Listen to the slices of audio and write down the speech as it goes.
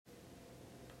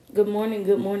Good morning,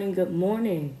 good morning, good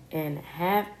morning, and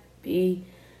happy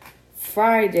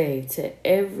Friday to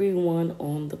everyone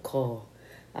on the call.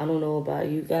 I don't know about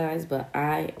you guys, but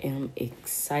I am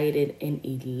excited and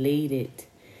elated.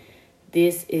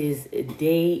 This is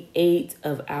day 8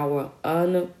 of our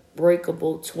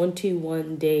unbreakable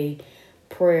 21-day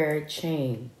prayer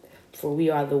chain. For we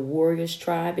are the Warriors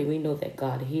tribe, and we know that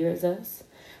God hears us.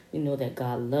 We know that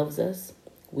God loves us.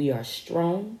 We are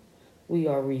strong. We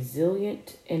are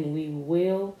resilient, and we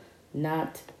will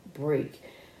not break.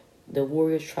 The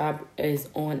Warriors Tribe is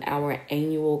on our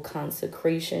annual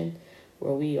consecration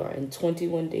where we are in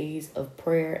 21 days of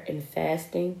prayer and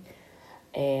fasting.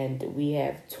 And we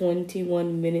have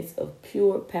 21 minutes of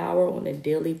pure power on a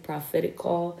daily prophetic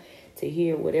call to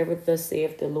hear whatever thus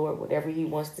saith the Lord, whatever he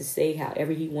wants to say,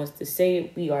 however he wants to say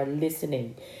it, we are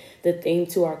listening. The theme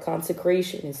to our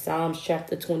consecration is Psalms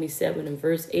chapter 27 and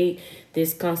verse 8.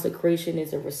 This consecration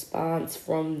is a response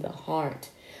from the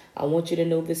heart. I want you to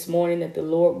know this morning that the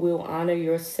Lord will honor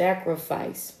your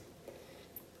sacrifice.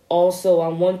 Also, I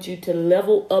want you to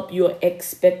level up your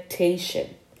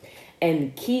expectation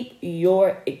and keep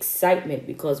your excitement,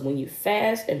 because when you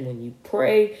fast and when you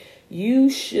pray, you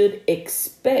should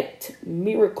expect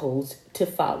miracles to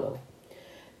follow.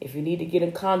 If you need to get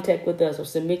in contact with us or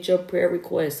submit your prayer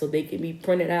requests so they can be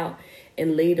printed out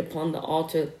and laid upon the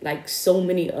altar like so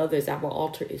many others, our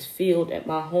altar is filled at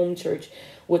my home church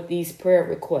with these prayer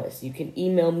requests. You can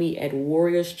email me at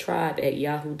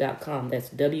warriorstribe@yahoo.com.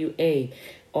 That's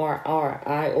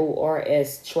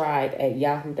WARRIORS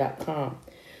tribe@yahoo.com.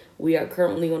 We are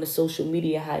currently on a social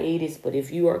media hiatus, but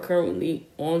if you are currently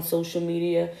on social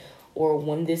media or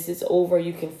when this is over,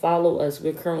 you can follow us.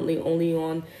 We're currently only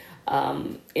on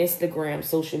Instagram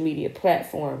social media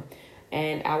platform,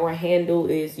 and our handle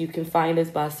is, you can find us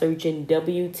by searching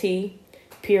WT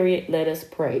period let us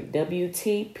pray.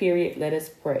 WT period let us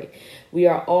pray. We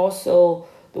are also,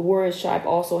 the Warriors Tribe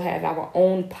also have our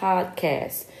own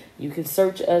podcast. You can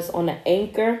search us on the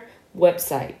Anchor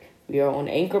website. We are on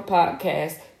Anchor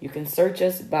Podcast. You can search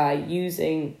us by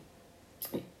using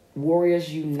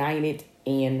Warriors United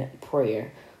in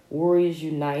Prayer. Warriors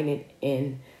United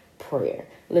in Prayer.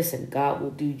 Listen, God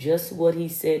will do just what he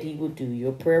said he would do.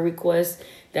 Your prayer requests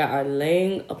that are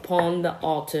laying upon the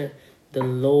altar, the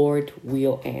Lord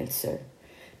will answer.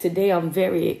 Today, I'm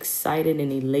very excited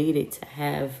and elated to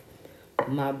have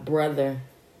my brother,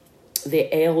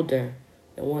 the elder,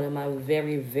 and one of my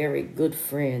very, very good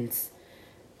friends,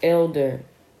 Elder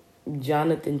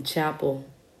Jonathan Chappell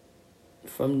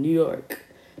from New York,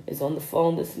 is on the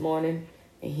phone this morning,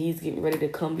 and he's getting ready to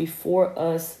come before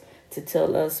us to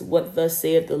tell us what thus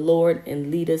saith the Lord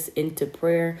and lead us into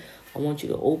prayer. I want you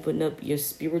to open up your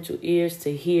spiritual ears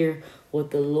to hear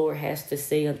what the Lord has to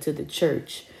say unto the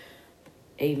church.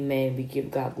 Amen. We give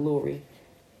God glory.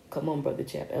 Come on, Brother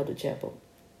Elder Chappell.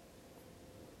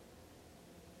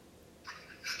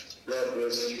 God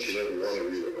bless each and every one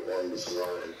of you on this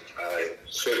line. I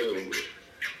certainly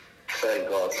thank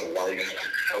God for life,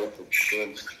 health, and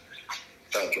strength.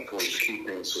 Thank him for his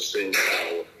keeping, sustaining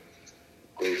power.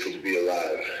 Grateful to be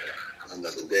alive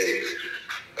another day.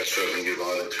 I certainly give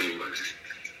honor to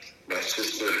my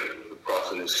sister, the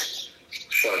prophetess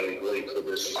Charlotte Blake, for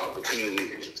this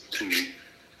opportunity to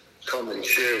come and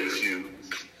share with you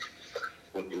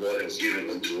what the Lord has given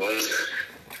unto us,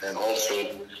 and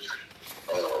also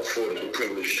afforded the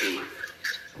privilege to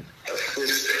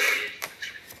assist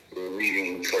in leading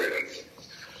in prayer.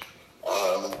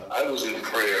 I was in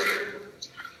prayer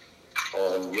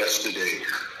on yesterday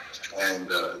and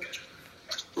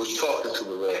was talking to the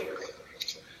Lord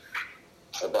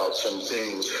about some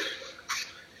things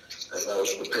as I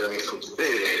was preparing for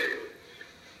today.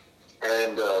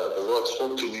 And the Lord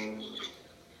spoke to me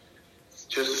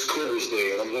just as clear as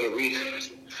day. And I'm going to read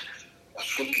a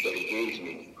scripture that he gave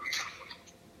me.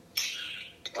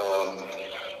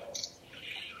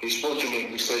 He spoke to me,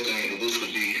 he said to me that this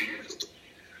would be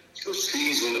the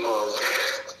season of,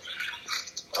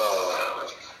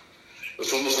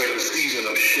 it's almost like the season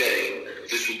of shedding.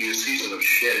 This would be a season of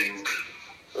shedding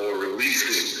or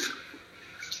releasing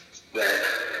that,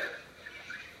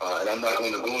 and I'm not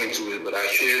going to go into it, but I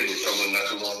shared with someone not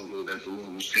too long ago that the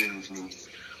Lord was speaking with me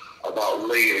about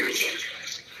layers.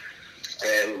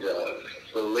 And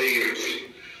the layers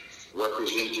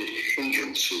represented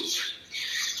hindrances.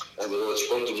 And the Lord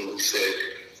spoke to me and he said,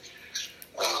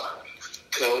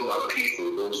 tell my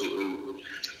people, those of you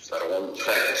that are on the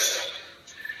fast,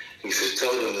 he said,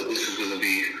 tell them that this is going to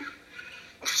be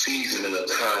a season and a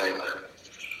time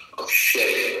of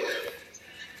shedding.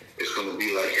 It's going to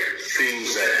be like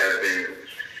things that have been,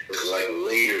 it's like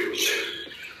layers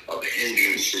of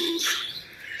hindrances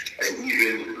and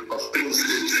even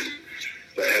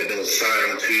been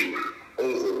assigned to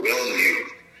overwhelm you,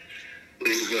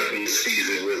 this is going to be a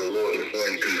season where the Lord is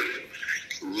going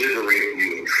to liberate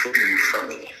you and free you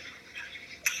from it.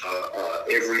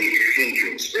 Every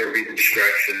hindrance, every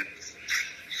distraction,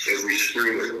 every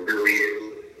spirit of worry,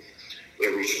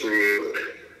 every spirit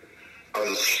of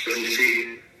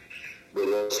uncertainty, the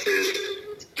Lord says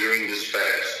during this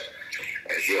fast,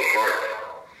 as your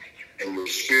heart and your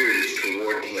spirit is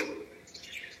toward Him,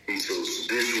 He says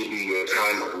this will be your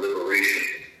time of liberation.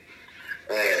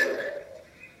 And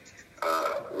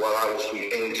while I was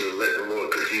beginning to let the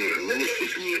Lord continue to minister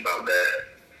to me about that,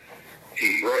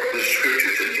 He brought this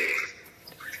scripture to me.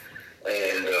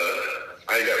 And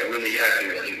I got really happy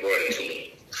when He brought it to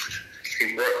me.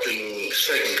 He brought to me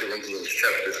 2 Corinthians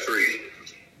chapter 3.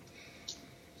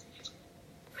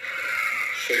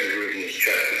 2 Corinthians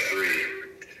chapter 3,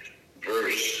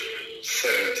 verse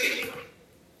 17.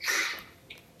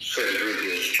 2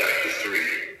 Corinthians chapter 3,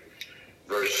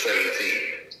 verse 17.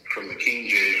 From the King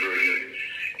James Version,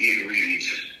 it reads,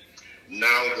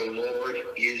 "Now the Lord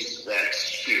is that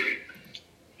Spirit,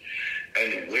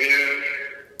 and where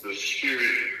the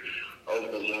Spirit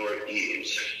of the Lord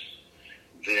is,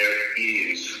 there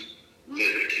is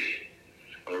liberty."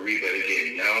 I'll read that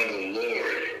again. Now the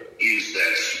Lord is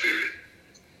that Spirit,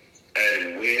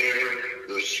 and where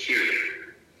the Spirit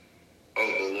of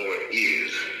the Lord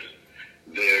is,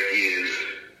 there is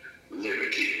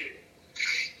liberty.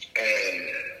 And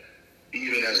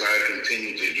even as I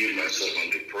continue to give myself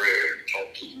under prayer and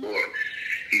talk to the Lord,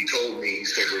 He told me, He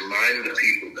said, remind the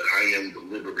people that I am the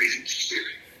liberating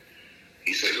Spirit.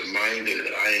 He said, remind them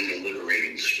that I am the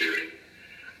liberating Spirit.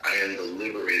 I am the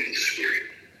liberating Spirit.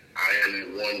 I am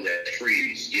the one that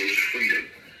frees, gives freedom.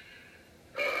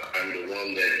 I'm the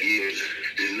one that gives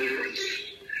deliverance.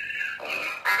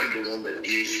 I'm the one that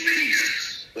gives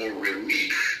peace or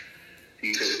relief.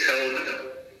 He said, tell them.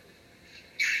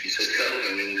 He said, tell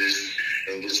them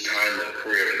in this time of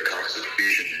prayer and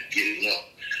consecration and getting up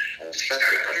and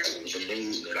sacrifice. It was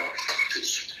amazing that our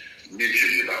prophetess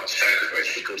mentioned about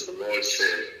sacrifice, because the Lord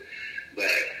said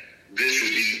that this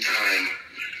would be the time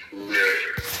where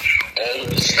all of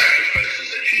the sacrifices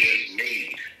that you have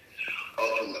made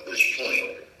up until this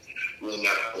point will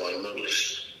not go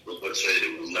unnoticed. The Lord said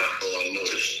it will not go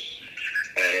unnoticed.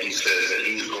 And He says that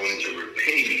He's going to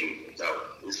repay you. Now,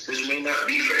 this may not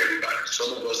be for everybody.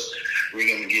 Some of us, we're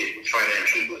going to get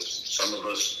financial blessings. Some of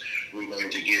us, we're going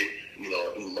to get,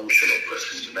 emotional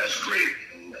blessings, and that's great.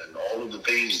 And all of the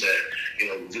things that,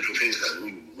 different things that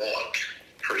we want,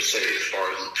 per se, as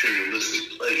far as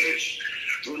materialistic pleasures,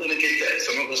 we're going to get that.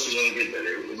 Some of us are going to get that.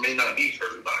 It may not be for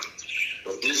everybody.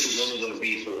 But this is only going to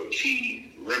be for a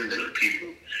key remnant of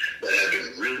people that have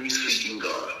been really seeking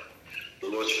God. The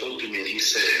Lord spoke to me and He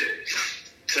said,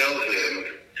 tell them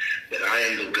that I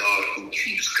am the God who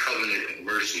keeps covenant and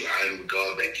mercy. I am the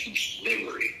God that keeps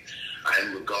memory. I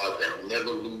am the God that never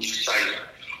loses sight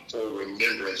or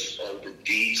remembrance of the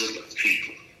deeds of the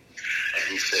people. And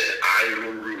He said, I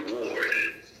will reward.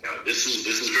 Now this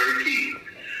is very key.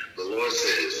 The Lord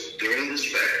says, during this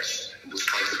fast, this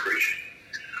consecration,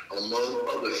 among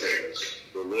other things,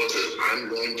 the Lord says, I'm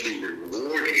going to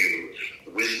reward you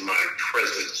with my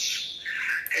presence.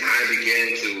 And I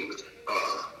began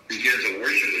to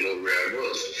worship the Lord where I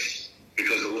was,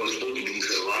 because the Lord spoke to me. He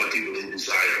said a lot of people didn't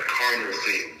desire carnal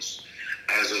things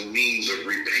as a means of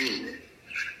repayment.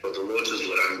 But the Lord says,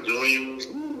 what I'm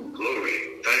doing,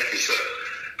 glory. Thank you, sir.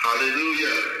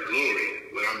 Hallelujah. Glory.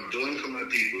 What I'm doing for my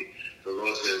people, the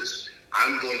Lord says,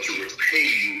 I'm going to repay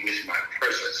you with my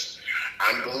presence.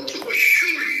 I'm going to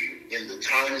assure you in the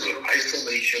times of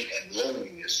isolation and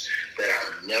loneliness that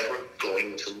I'm never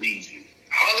going to leave you.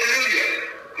 Hallelujah.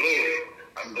 Glory.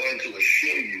 I'm going to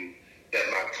assure you that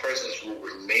my presence will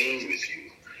remain with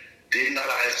you. Did not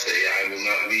I say I will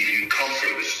not leave you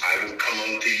comfortless? I will come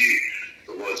unto you.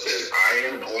 The Lord says, I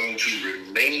am going to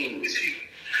remain with you.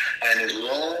 And as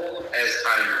long as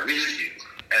I'm with you,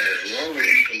 and as long as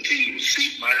you continue to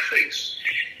seek my face,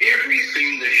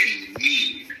 everything that you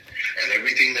need and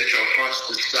everything that your heart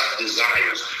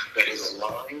desires that is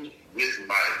aligned with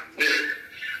my will,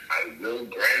 I will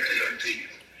grant it unto you.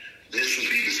 This will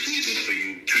be the season for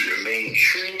you to remain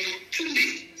true to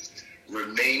me.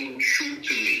 Remain true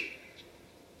to me.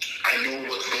 I know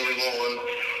what's going on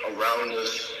around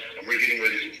us, and we're getting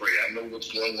ready to pray. I know what's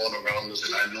going on around us,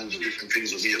 and I know the different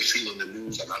things that we have seen in the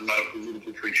news, and I'm not a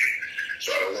political preacher,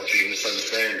 so I don't want you to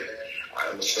misunderstand it. I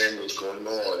understand what's going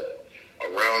on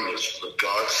around us, but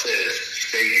God says,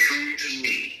 stay true to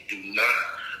me. Do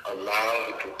not allow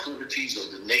the proclivities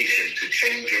of the nation to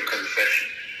change your confession.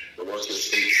 The Lord says,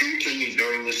 stay true to me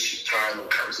during this time of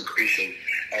consecration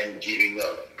and giving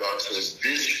up. God says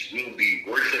this will be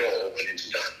worth it all when it's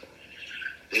done.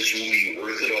 This will be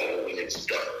worth it all when it's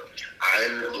done.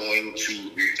 I'm going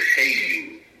to repay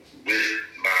you with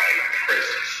my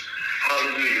presence.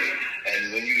 Hallelujah.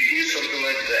 And when you hear something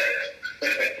like that,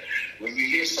 when you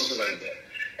hear something like that,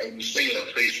 and you stay in a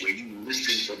place where you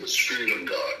listen for the Spirit of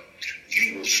God,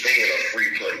 you will stay in a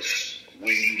free place. When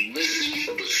you listen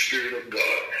for the Spirit of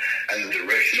God and the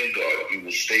direction of God, you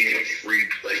will stay in a free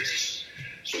place.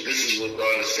 So this is what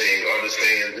God is saying. God is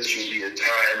saying this will be a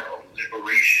time of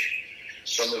liberation.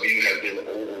 Some of you have been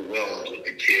overwhelmed with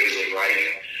the cares of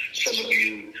life. Some of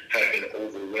you have been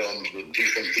overwhelmed with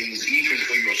different things, even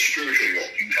for your spiritual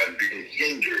walk. You have been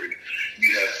hindered.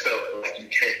 You have felt like you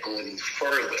can't go any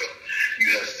further.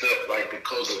 You have felt like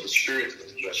because of the spirit,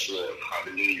 yes, Lord,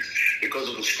 hallelujah, because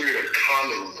of the spirit of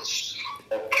commonness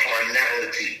or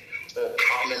carnality or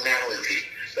commonality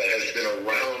that has been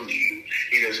around you,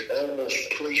 it has almost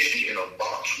placed you in a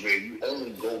box where you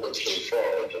only go but so far.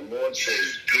 But the Lord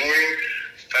says,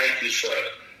 thank you, sir,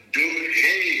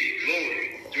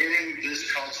 during this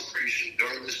consecration,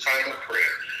 during this time of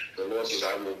prayer, the Lord says,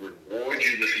 I will reward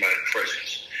you with my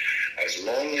presence. As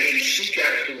long as you seek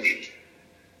after me,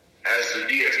 as the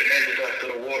deer panteth after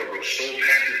the water brook, so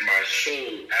panteth my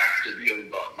soul after thee, O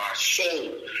God. My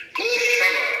soul, go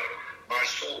summer, my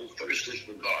soul thirsteth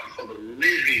for God, for the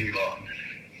living God.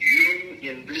 You,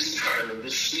 in this time, in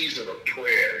this season of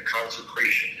prayer and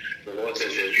consecration, the Lord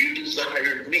says, as you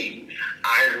desire me,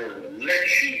 I will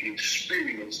let you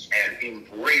experience and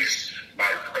embrace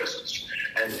my presence.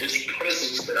 And this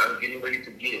presence that I'm getting ready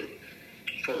to give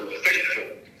for the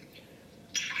faithful,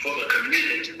 for the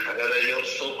committed, for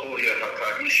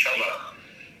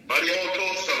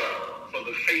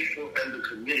the faithful and the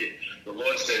committed, the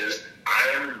Lord says, I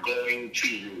am going to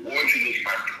reward you with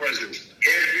my presence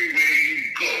everywhere you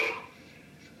go.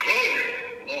 Glory,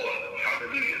 Lord,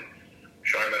 hallelujah.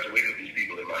 Try not to wake up these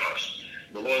people in my house.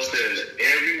 The Lord says,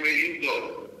 everywhere you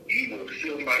go, you will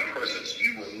feel my presence.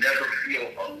 You will never feel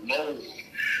alone.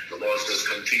 The Lord says,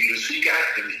 continue to seek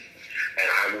after me, and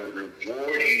I will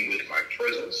reward you with my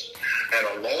presence. And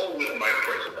along with my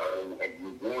presence, I will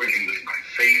reward you with my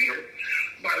favor,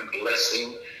 my blessing,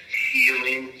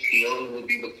 healing. Healing will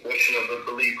be the portion of the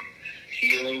believer.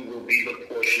 Healing will be the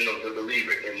portion of the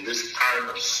believer in this time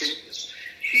of sickness.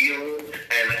 Healing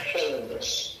and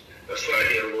wholeness. That's what I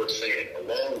hear the Lord saying.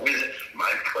 Along with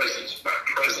my presence,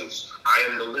 I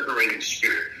am the liberating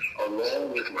spirit.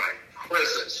 Along with my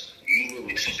presence, you will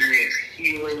experience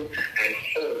healing and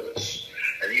wholeness.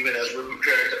 And even as we're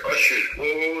preparing to usher,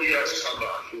 Gloria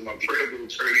Sama, through my prayer will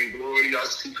turn, Gloria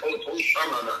Sikoto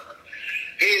Shamana.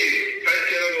 Hey,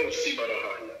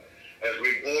 as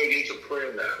we're going into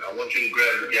prayer now, I want you to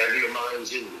gather your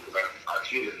minds in me, because I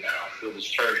feel it now. I feel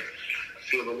this turning. I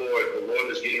feel the Lord. The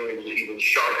Lord is getting ready to even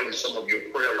sharpen some of your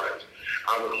prayer life.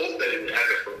 I would hope that it would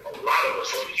happen for a lot of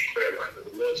us on this prayer life. But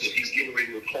the Lord says He's getting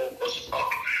ready to call us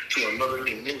up to another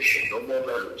dimension, no more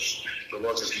levels. The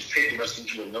Lord says He's taking us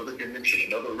into another dimension,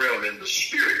 another realm in the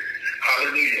spirit.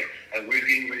 Hallelujah. And we're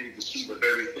getting ready to see the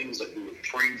very things that we were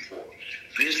praying for.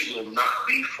 This will not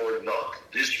be for naught.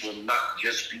 This will not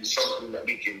just be something that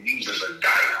we can use as a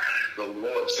diet. The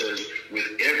Lord says with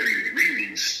every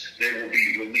release, there will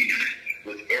be relief.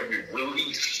 With every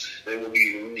release, there will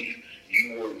be relief.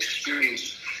 You will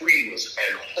experience freeness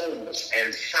and wholeness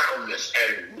and soundness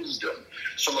and wisdom.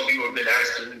 Some of you have been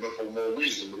asking me for more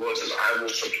wisdom. The Lord says, I will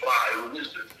supply the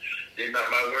wisdom. Did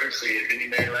not my word say, if any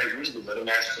man lack wisdom, let him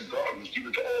ask of God, who's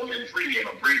given to all men freely and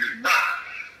upbraideth not.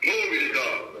 Glory to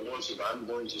God. The Lord says, I'm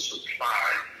going to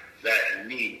supply that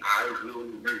need. I will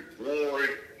reward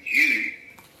you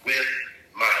with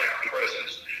my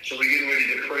presence. So we're getting ready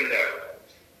to pray now.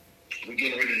 We're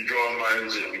getting ready to draw our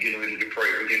minds in. We're getting ready to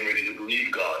pray. We're getting ready to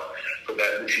believe God for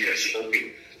that which He has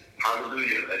spoken.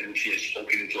 Hallelujah. That which He has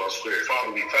spoken into our spirit.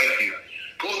 Father, we thank you.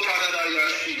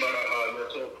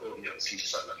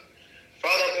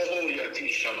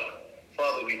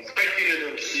 Father, we thank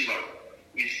you.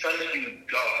 We thank you,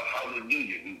 God.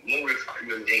 Hallelujah. We glorify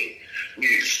your name. We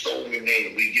extol your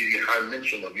name. We give you high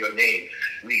mention of your name.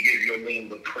 We give your name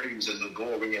the praise and the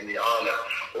glory and the honor.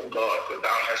 Oh God, for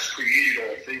thou hast created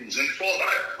all things, and for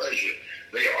thy pleasure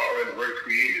they are and were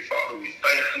created. Father, we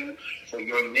thank you, for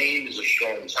your name is a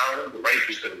strong tower. The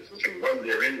righteous can run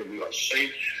therein, and we are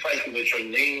safe. Thank you that your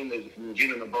name is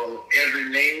given above every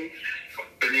name.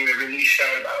 The name of every knee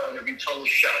shall bow and every tongue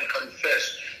shall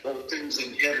confess, both things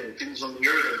in heaven, things on the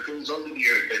earth, and things under the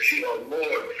earth, that you are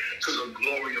Lord, to the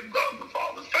glory of God the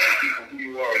Father. Thank you for who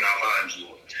you are in our lives,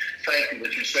 Lord. Thank you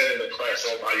that you said in the class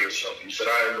all by yourself. You said,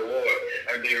 I am the Lord,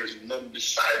 and there is none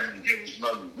beside me. There is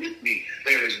none with me.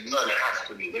 There is none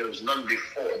after me. there is none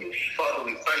before you. Father,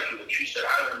 we thank you that you said,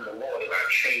 I am the Lord and I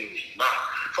change not.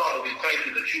 Father, we thank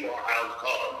you that you are our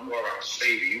God, you are our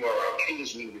Savior, you are our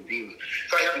kinsman redeemer.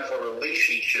 Thank you for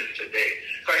relationship today.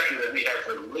 Thank you that we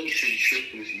have a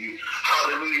relationship with you.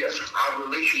 Hallelujah. Our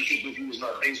relationship with you is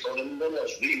not based on anyone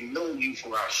else. We know you for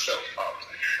ourselves, Father.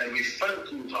 And we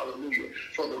thank you, hallelujah,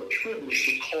 for the privilege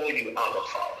to call you our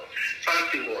Father.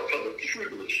 Thank you, Lord, for the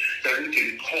privilege that we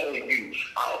can call you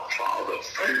our Father.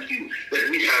 Thank you that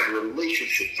we have a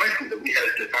relationship. Thank you that we have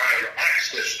divine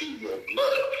access through your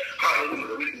blood. Hallelujah,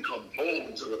 that we can come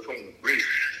boldly to the throne of grace.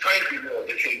 Thank you, Lord,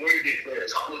 that your word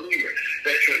declares, hallelujah,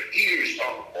 that your ears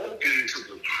are open to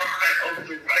the cry of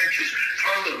the righteous.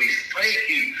 Father, we thank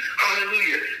you.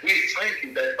 Hallelujah. We thank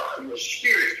you that by your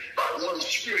Spirit, by one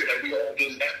Spirit, that we all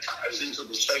been baptized into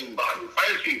the same body.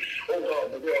 Thank you, oh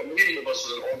God, that there are many of us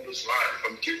that are on this line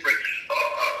from different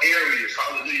areas,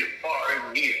 hallelujah, far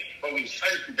and near. But we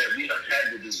thank you that we have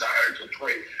had the desire to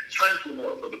pray. Thank you,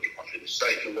 Lord, for the prophetess.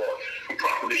 Thank you, Lord, for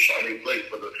Prophetess Shani Blake,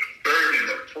 for the burden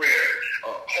of prayer,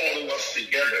 calling us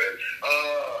together,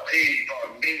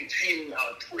 maintaining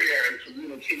our prayer and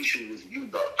communication with you,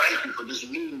 God. Thank you for this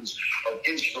means of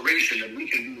inspiration, and we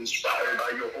can be inspired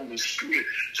by your Holy Spirit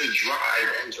to drive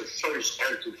and to thirst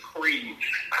and to crave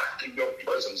after your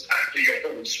presence, after your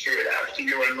Holy Spirit, after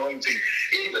your anointing,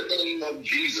 in the name of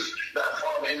Jesus. Now,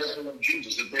 Father, in the name of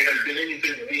Jesus, if there has been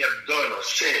anything that we have done or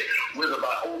said, whether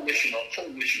by omission or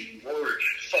commission, word,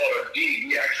 thought, or deed,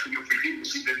 we ask for your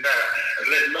forgiveness even now,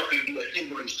 and let nothing be a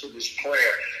hindrance to this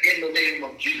prayer. In the name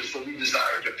of Jesus, for we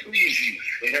desire to please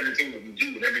you in everything that we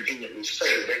do, and everything that we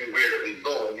say, and everywhere that we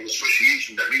go, and the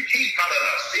association that we keep.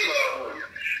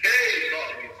 Hey,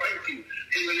 God, we thank you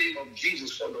in the name of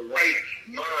Jesus for the right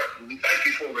mind. We thank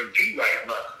you for a right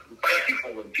mind. We thank you for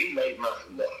a right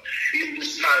mind, Lord. In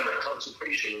this time of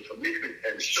consecration and commitment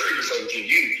and service unto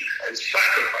you and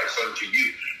sacrifice unto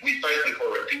you, we thank you for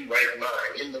a right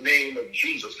mind. In the name of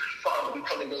Jesus, Father, we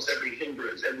come against every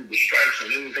hindrance, every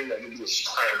distraction, anything that would be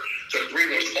assigned to bring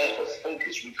us off of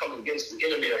focus. We come against the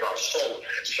enemy of our soul.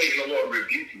 Satan, the Lord,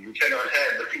 rebuke you. You cannot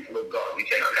have the people of God. You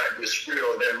cannot have their spirit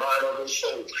or their mind or their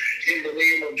soul. In the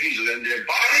name of Jesus, and their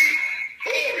body,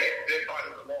 glory, their body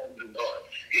belongs to God.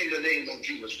 In the name of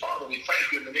Jesus, Father, we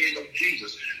thank you in the name of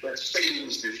Jesus that Satan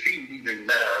is defeated even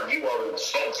now. You are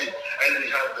exalted and we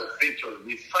have the victory.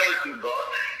 We thank you, God,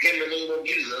 in the name of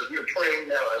Jesus, as we're praying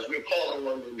now, as we're calling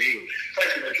on your name.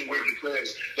 Thank you that your word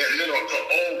declares that men are to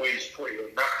always pray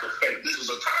and not to faint. This is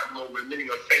a time, Lord, where many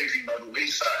are fainting by the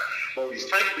wayside. But we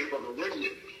thank you for the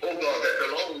remnant, oh God, that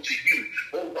belong to you.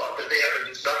 Oh God, that they have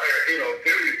a desire in a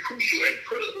very crucial and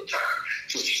critical time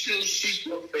to still seek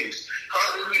your face.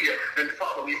 Hallelujah. And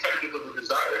Father, we thank you for the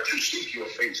desire to seek your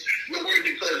face. Your word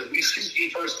declares that we seek ye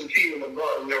first the kingdom of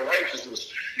God and your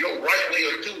righteousness, your right way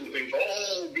of doing things.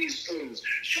 All these things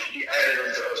shall be added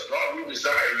unto us. God, we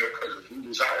desire your presence. We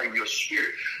desire your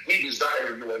spirit. We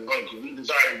desire your anointing. We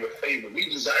desire your favor. We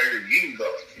desire you,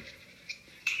 God.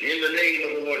 In the name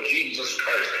of the Lord Jesus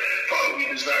Christ, Father,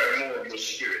 we desire more of your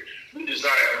spirit. We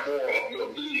desire more of your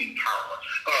leading power.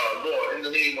 Lord, in the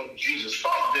name of Jesus,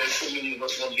 Father, there's so many of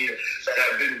us on here that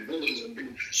have been willing and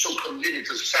been so committed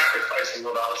to sacrificing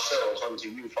of ourselves unto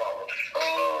you, Father.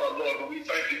 Lord, but we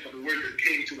thank you for the word that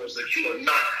came to us, that you are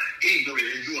not ignorant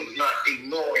and you are not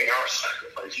ignoring our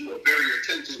sacrifice. You are very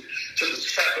attentive to the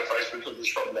sacrifice because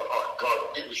it's from the heart.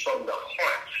 God, it is from the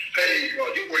heart. Hey,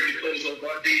 God, your word declares, oh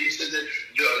God, David said that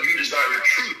you desire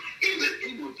truth in the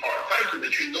inward part. Thank you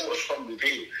that you know us from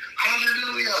within.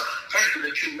 Hallelujah. Thank you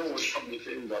that you know us from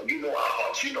within, God. You know our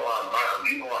hearts. You know our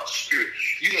minds. You know our spirit.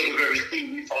 You know the very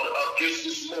thing we thought about just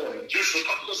this morning, just a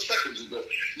couple of seconds ago.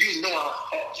 You know our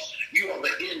hearts. You are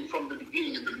the end from the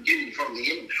beginning and the beginning from the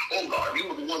end. Oh, God,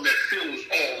 you are the one that fills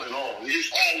all in all. It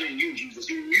is all in you, Jesus.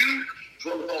 In you,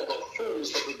 from all the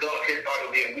fullness of the Godhead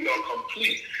bodily, and we are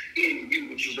complete in you,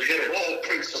 which is the head of all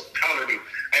principality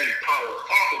and power.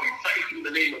 Father, we thank you in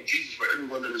the name of Jesus for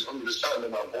everyone that is under the sound of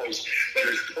my voice, that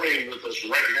is praying with us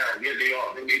right now. Here they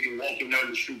are. They may be walking down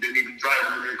the street. They may be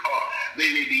driving in their car. They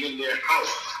may be in their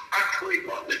house. I pray,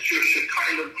 God, that your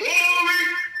Shekinah glory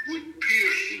would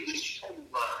pierce through this phone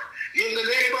line. In the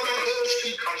name of the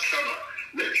Lord,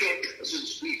 let your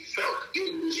presence be felt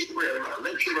in this prayer line.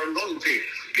 Let your anointing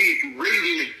be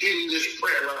radiant in this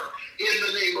prayer line. In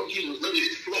the name of Jesus, let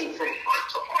it flow from heart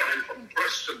to heart and from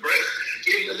breast to breast.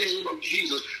 In the name of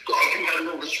Jesus, God, you have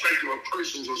no respect of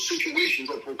persons or situations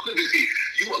or proclivity.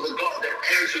 You are the God that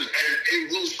answers and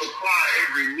will supply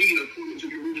every need according to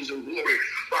your riches and glory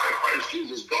by Christ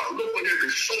Jesus. God, look on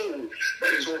every soul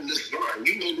that is on this line.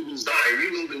 You know the desire. You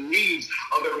know the needs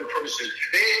of every person.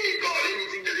 Hey, God,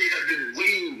 anything that they have been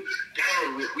weighed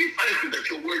down with, we We thank you that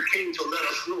your word came to let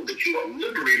us know that you are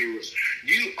liberating us.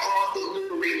 You are the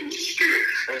liberating spirit.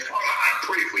 And Father, I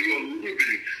pray for your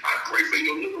liberty. I pray for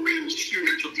your liberating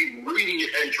spirit to be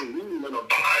radiant and to rule and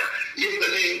abide in the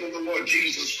name of the Lord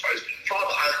Jesus Christ.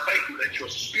 Father, I thank you that your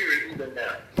spirit even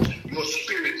now, your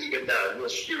spirit even now, your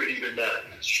spirit even now,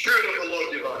 spirit of the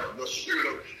Lord divine, your spirit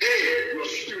of your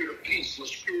spirit of peace, your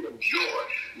spirit of joy,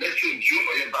 let your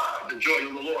joy abide. The joy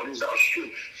of the Lord is our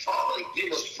strength. Father,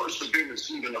 give us perseverance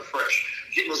even afresh.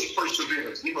 Give us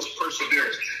perseverance. Give us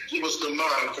perseverance. Give us the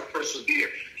mind to persevere.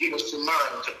 Give us the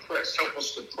mind to press. Help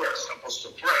us to press. Help us to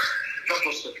press. Help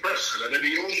us to press. Give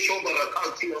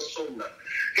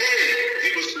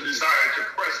us the desire to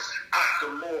press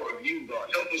after more of you, God.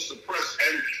 Help us to press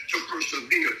and to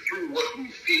persevere through what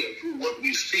we feel, through what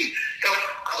we see. Help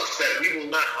us that we will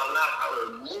not allow our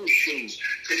emotions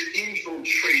to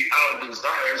infiltrate our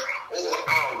desires or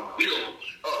our will,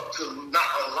 to not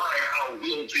align our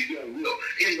will to your will.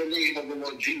 In the name of the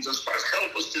Lord Jesus Christ,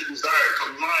 help us to desire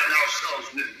to align ourselves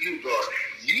with you, God.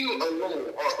 You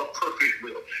alone are the perfect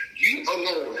will. You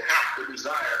alone have to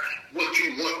desire what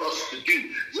you want us to do.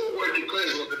 Your word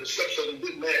declares that the steps of a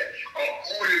good man are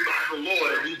ordered by the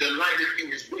Lord, and he delighteth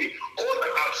in his way.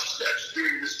 Order our steps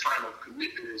during this time of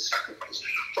commitment and sacrifice.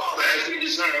 Father, as we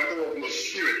desire more of your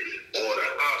spirit, order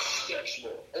our steps,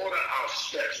 Lord. Order our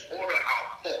steps. Order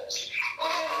our thoughts.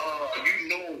 You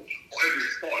know every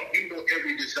thought. You know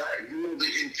every desire. You know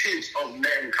the intent of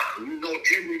mankind. You know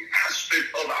every aspect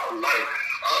of our life.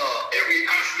 Every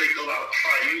aspect of our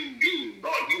triune being.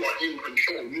 God, you are in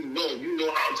control. You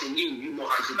know how to lead. You know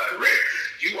how to direct.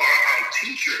 You are our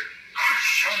teacher.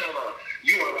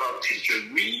 You are our teacher.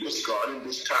 Lead us, God, in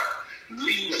this time.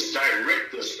 Lead us,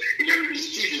 direct us in every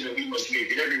decision that we must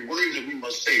make, in every word that we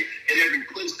must say, in every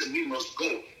place that we must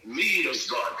go. Lead us,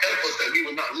 God. Help us that we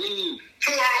will not lean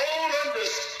to our own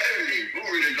understanding.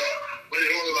 Glory to God. But in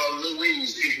all of our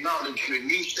ways, acknowledge you. And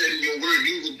you said in your word,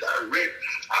 you will direct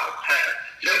our path.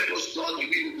 Help us, God, that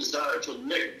we will desire to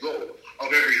let go of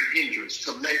every hindrance,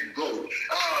 to let go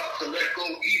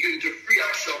even to free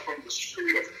ourselves from the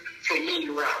spirit of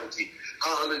familiarity.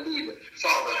 Hallelujah.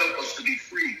 Father, help us to be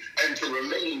free and to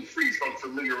remain free from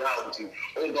familiarity.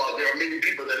 Oh God, there are many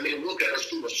people that may look at us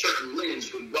through a certain lens,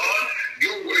 but God,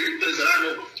 your word says that I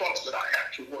know the thoughts that I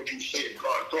have toward you, saying,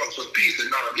 God, thoughts of peace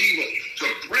and not of evil, to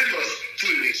bring us to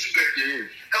the expected end.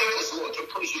 Help us, Lord, to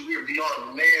persevere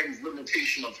beyond man's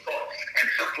limitation of thought, and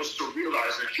help us to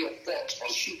realize that your thoughts are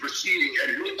superseding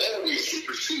and will always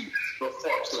supersede the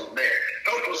thoughts of man.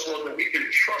 Help us, Lord, that we can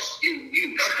trust in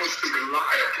you. Help us to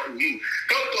rely upon you.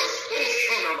 Help us,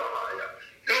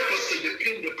 help us to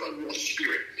depend upon your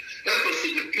spirit. Help us to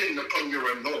depend upon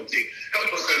your anointing.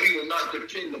 Help us that we will not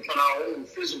depend upon our own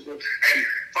physical and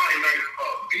finite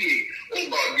being. Oh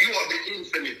God, you are the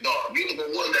infinite God. You are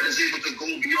the one that is able to go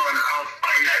beyond our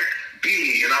finite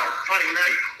being and our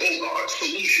finite, oh God,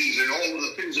 solutions and all of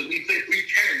the things that we think we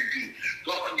can do.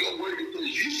 God, your word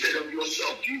is, you said of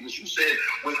yourself, Jesus, you said,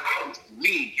 without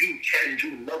me, you can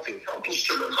do nothing. Help us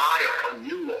to rely upon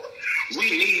you, Lord. We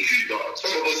need you, God.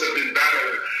 Some of us have been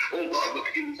battling, oh God,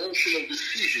 with emotional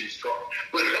decisions, God.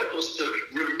 But help us to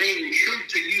remain true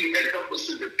to you and help us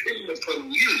to depend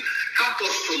upon you. Help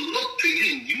us to look to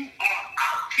you. You are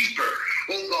our keeper.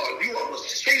 Oh God, you are the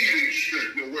saving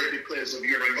strength, your word declares, of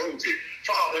your anointing.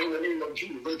 Father, in the name of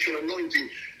Jesus, let your anointing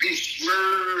be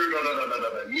stirred.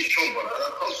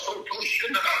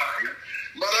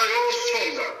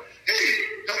 Hey,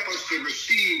 help us to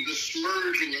receive the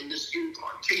scourging and this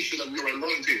impartation of your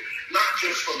anointing, not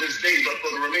just for this day, but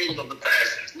for the remaining of the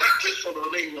fast. Not just for the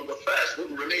remaining of the fast, but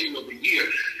the remaining of the year.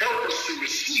 Help us to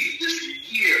receive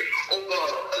this year, oh God,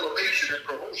 of elevation and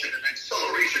promotion and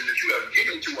acceleration that you have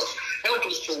given to us. Help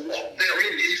us to walk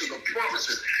therein into the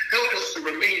promises. Help us to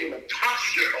remain in a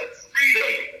posture of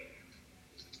freedom.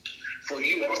 For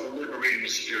you are the liberating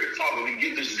spirit. Father, we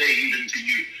give this day even to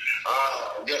you.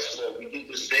 Yes, Lord, we give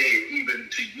this day even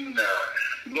to you now.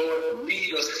 Lord,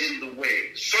 lead us in the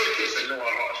way. Search us and know our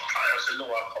hearts. Try us and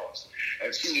know our thoughts.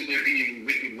 And see if there be any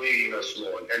wicked way in us,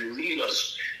 Lord. And lead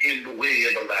us in the way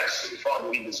everlasting. Father,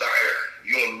 we desire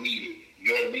your leading.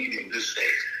 Your leading this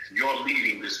day. Your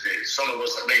leading this day. Some of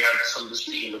us may have some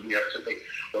decision that we have to make.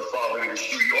 But Father, it is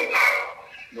through your power.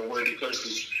 Your word declares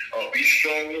this. Be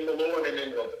strong in the Lord and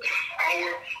in the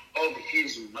power of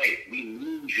his might. We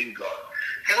need you, God.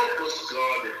 Help us,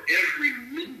 God, that every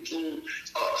mental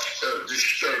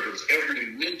disturbance, every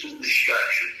mental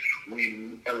distraction,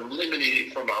 we eliminate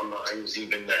it from our minds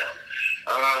even now.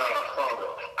 Father,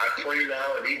 I pray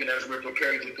now, and even as we're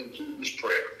preparing to conclude this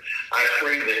prayer, I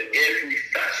pray that every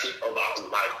facet of our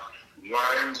life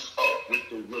lines up with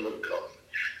the will of God.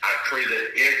 I pray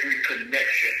that every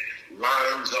connection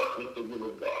lines up with the will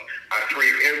of God. I pray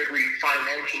every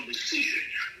financial decision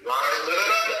lines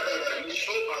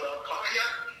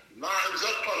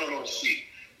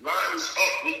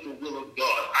up with the will of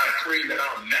God. I pray that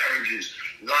our marriages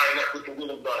line up with the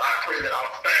will of God. I pray that our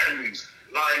families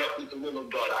line up with the will of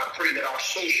God. I pray that our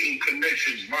social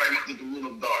connections line up with the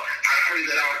will of God. I pray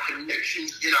that our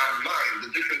connections in our mind, the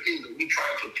different things that we try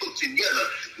to put together,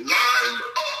 line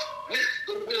up with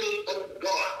the will of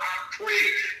God. I pray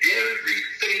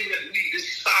everything that we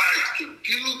decide to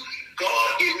do, God,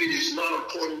 if it is not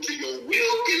according to your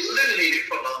will, eliminate it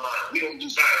from our mind. We don't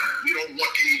desire it. We don't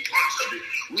want any parts of it.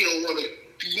 We don't want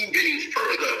to move any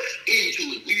further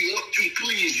into it. We want to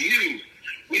please you.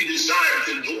 We desire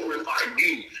to glorify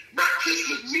you, not just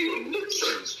with mere lip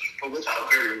service, but with our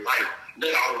very life.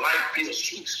 Let our life be a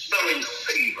sweet-smelling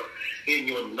savor in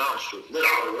your nostrils. Let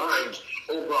our lives,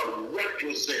 oh God,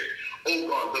 represent, oh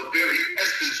God, the very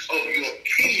essence of your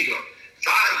kingdom.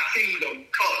 Thy kingdom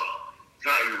come,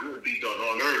 thy will be done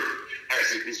on earth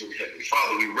as it is in heaven.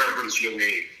 Father, we reverence your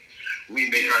name. We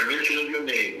make our mention of your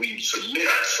name. We submit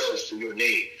ourselves to your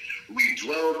name. We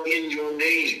dwell in your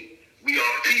name. We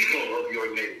are people of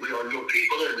your name. We are your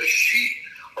people and the sheep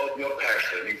of your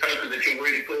pasture. We thank you that your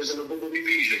word declares in the book of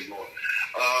Ephesians, Lord.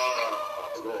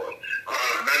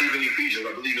 Not even Ephesians,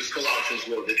 I believe it's Colossians,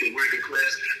 Lord, that your word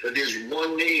declares that there's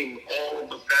one name, all of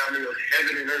the family of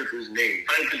heaven and earth is named.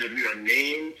 Thank you that we are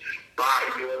named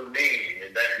by your name,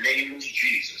 and that name is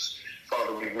Jesus.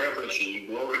 Father, we reverence you, we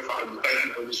glorify you. Thank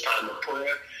you for this time of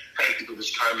prayer. Thank you for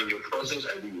this time in your presence,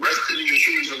 and we rested in your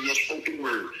shoes of your spoken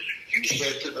word. You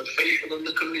said to the faithful and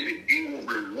the committed, you will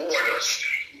reward us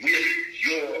with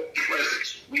your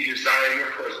presence. We desire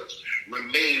your presence.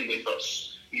 Remain with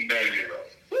us, Emmanuel.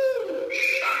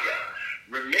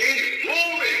 Remain,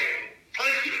 glory.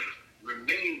 Thank you.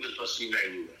 Remain with us,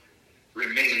 Emmanuel.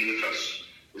 Remain with us.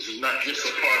 This is not just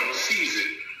a part of a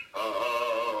season,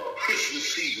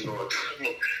 Christmas season or a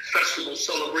festival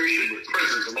celebration with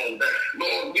presents and all that.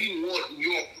 Lord, we want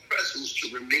your presence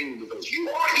to remain with us. You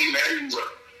are Emmanuel.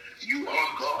 You are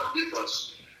God with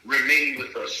us. Remain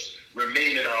with us.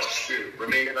 Remain in our spirit.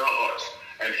 Remain in our hearts.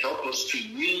 And help us to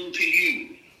yield to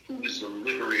you, who is the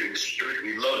liberating spirit.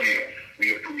 We love you.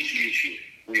 We appreciate you.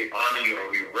 We honor you and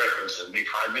we reverence and make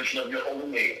high mention of your holy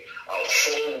name. Our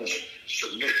souls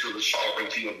submit to the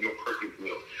sovereignty of your perfect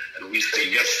will. And we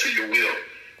say yes to your will,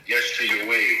 yes to your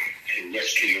way, and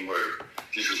yes to your word.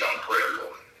 This is our prayer,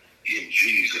 Lord. In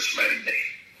Jesus' mighty name.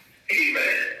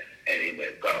 Amen and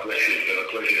amen. God bless you. It's been a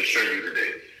pleasure to serve you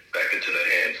today. Back into the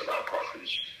hands of our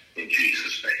prophets. In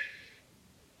Jesus' name.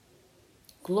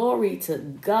 Glory to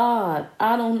God.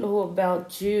 I don't know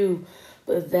about you,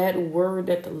 but that word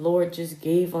that the Lord just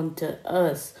gave unto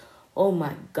us, oh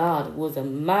my God, was a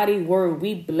mighty word.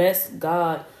 We bless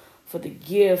God for the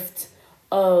gift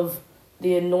of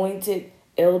the anointed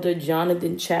Elder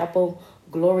Jonathan Chappell.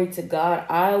 Glory to God.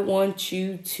 I want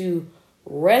you to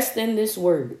rest in this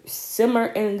word, simmer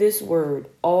in this word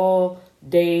all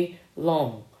day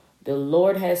long. The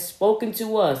Lord has spoken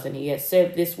to us, and he has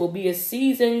said this will be a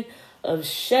season of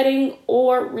shedding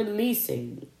or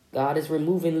releasing. God is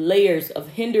removing layers of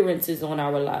hindrances on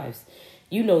our lives.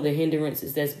 You know the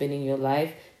hindrances that's been in your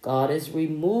life. God is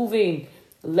removing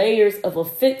layers of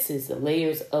offenses,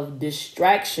 layers of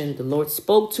distraction. The Lord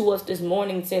spoke to us this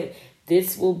morning, said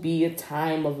this will be a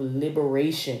time of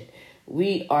liberation.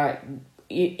 We are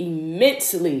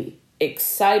immensely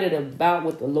excited about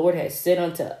what the Lord has said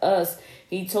unto us.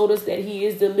 He told us that he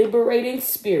is the liberating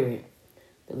spirit.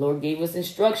 The Lord gave us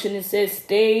instruction and said,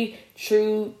 stay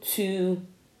true to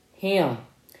him.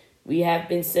 We have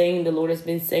been saying, the Lord has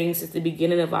been saying since the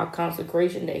beginning of our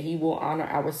consecration that he will honor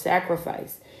our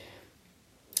sacrifice.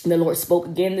 The Lord spoke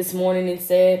again this morning and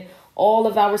said, all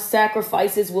of our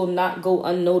sacrifices will not go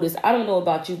unnoticed. I don't know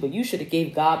about you, but you should have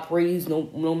gave God praise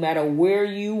no matter where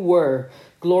you were.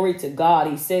 Glory to God.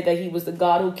 He said that he was the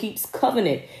God who keeps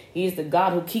covenant. He is the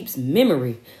God who keeps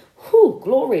memory.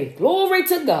 Glory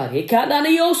to God. He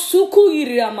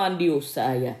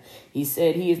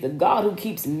said he is the God who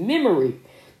keeps memory.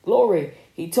 Glory.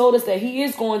 He told us that he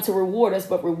is going to reward us,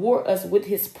 but reward us with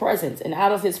his presence. And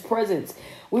out of his presence,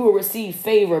 we will receive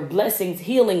favor, blessings,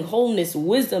 healing, wholeness,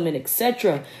 wisdom, and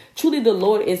etc. Truly, the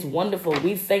Lord is wonderful.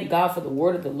 We thank God for the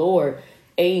word of the Lord.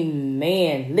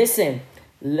 Amen. Listen,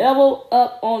 level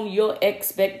up on your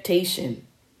expectation.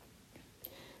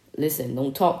 Listen,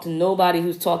 don't talk to nobody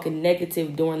who's talking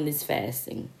negative during this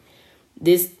fasting.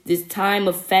 This time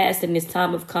of fasting, this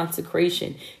time of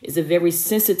consecration is a very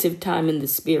sensitive time in the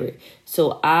spirit.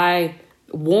 So I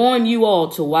warn you all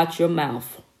to watch your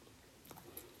mouth.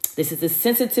 This is a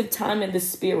sensitive time in the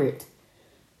spirit.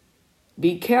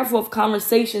 Be careful of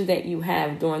conversations that you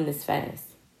have during this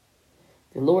fast.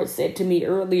 The Lord said to me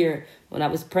earlier when I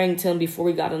was praying to him before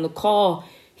we got on the call,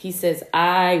 he says,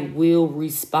 I will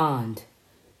respond.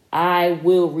 I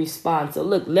will respond. So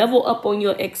look, level up on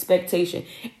your expectation.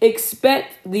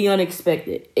 Expect the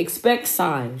unexpected. Expect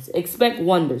signs. Expect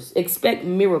wonders. Expect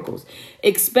miracles.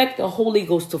 Expect the Holy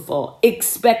Ghost to fall.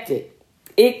 Expect it.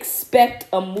 Expect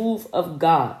a move of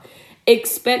God.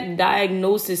 Expect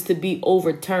diagnosis to be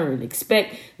overturned.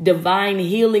 Expect divine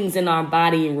healings in our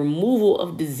body and removal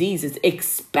of diseases.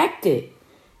 Expect it.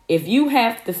 If you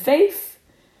have the faith,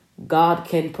 God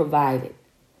can provide it.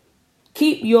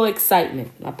 Keep your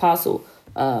excitement. Apostle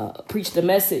preached a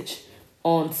message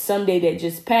on Sunday that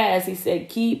just passed. He said,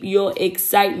 keep your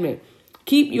excitement.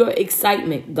 Keep your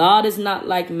excitement. God is not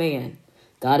like man.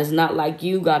 God is not like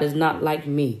you. God is not like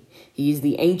me. He is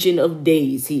the Ancient of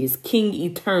Days. He is King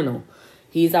Eternal.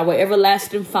 He is our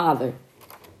everlasting Father.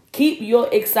 Keep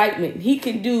your excitement. He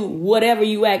can do whatever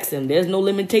you ask him. There's no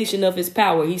limitation of his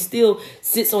power. He still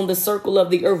sits on the circle of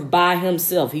the earth by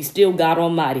himself. He's still God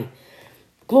Almighty.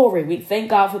 Glory. We thank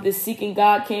God for this Seeking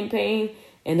God campaign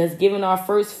and us giving our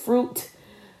first fruit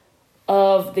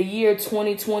of the year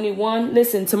 2021.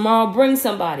 Listen, tomorrow bring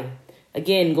somebody.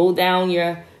 Again, go down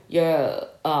your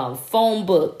phone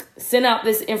book. Send out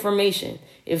this information.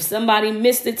 If somebody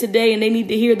missed it today and they need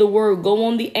to hear the word, go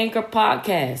on the Anchor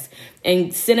podcast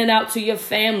and send it out to your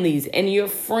families and your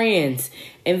friends.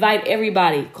 Invite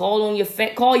everybody. Call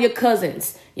your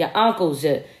cousins, your uncles,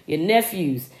 your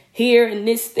nephews here in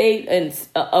this state and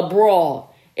abroad.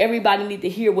 Everybody need to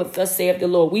hear what thus saith the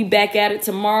Lord. We back at it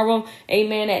tomorrow.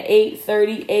 Amen. At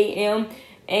 8:30 a.m.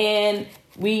 And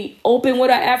we open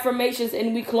with our affirmations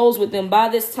and we close with them. By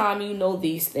this time, you know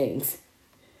these things.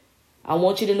 I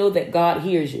want you to know that God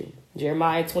hears you.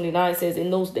 Jeremiah 29 says, in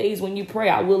those days when you pray,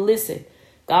 I will listen.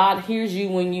 God hears you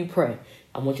when you pray.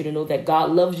 I want you to know that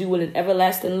God loves you with an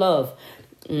everlasting love.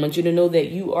 I want you to know that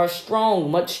you are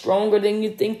strong, much stronger than you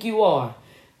think you are.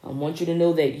 I want you to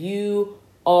know that you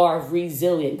are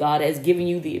resilient. God has given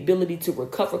you the ability to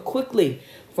recover quickly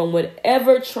from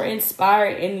whatever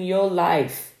transpired in your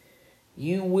life.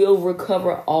 You will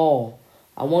recover all.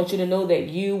 I want you to know that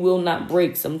you will not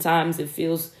break. Sometimes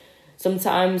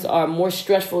are more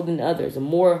stressful than others, or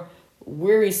more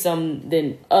wearisome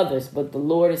than others. But the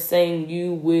Lord is saying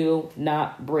you will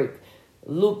not break.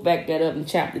 Luke backed that up in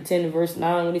chapter 10 and verse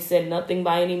 9 when he said, nothing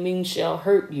by any means shall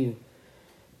hurt you.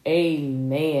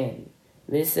 Amen.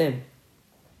 Listen,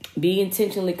 be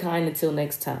intentionally kind until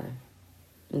next time.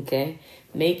 Okay?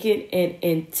 Make it an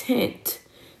intent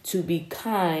to be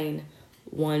kind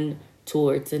one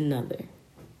towards another.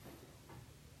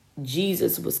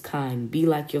 Jesus was kind. Be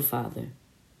like your Father.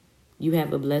 You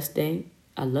have a blessed day.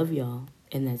 I love y'all.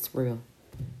 And that's real.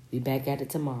 Be back at it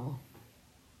tomorrow.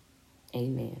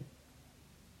 Amen.